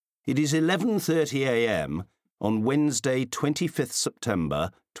It is 11:30 a.m. on Wednesday, 25th September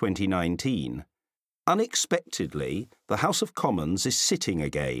 2019. Unexpectedly, the House of Commons is sitting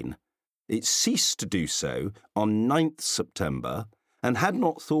again. It ceased to do so on 9th September and had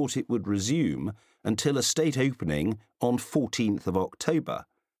not thought it would resume until a state opening on 14th of October.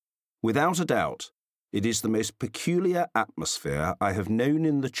 Without a doubt, it is the most peculiar atmosphere I have known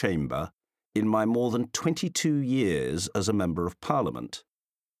in the chamber in my more than 22 years as a Member of Parliament.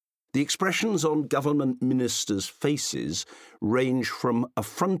 The expressions on government ministers' faces range from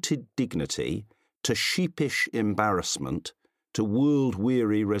affronted dignity to sheepish embarrassment to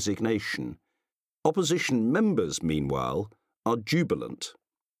world-weary resignation. Opposition members, meanwhile, are jubilant.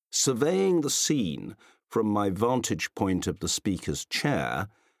 Surveying the scene from my vantage point of the Speaker's chair,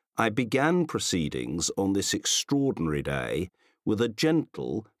 I began proceedings on this extraordinary day with a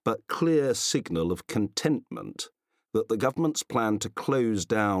gentle but clear signal of contentment that the government's plan to close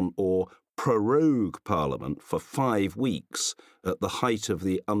down or prorogue Parliament for 5 weeks at the height of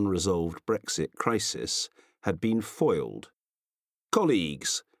the unresolved Brexit crisis had been foiled.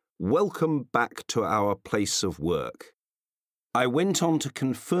 Colleagues, welcome back to our place of work. I went on to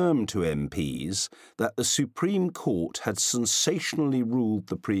confirm to MPs that the Supreme Court had sensationally ruled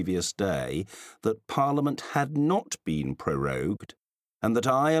the previous day that Parliament had not been prorogued, and that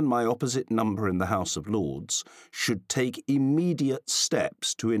I and my opposite number in the House of Lords should take immediate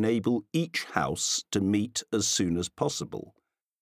steps to enable each House to meet as soon as possible.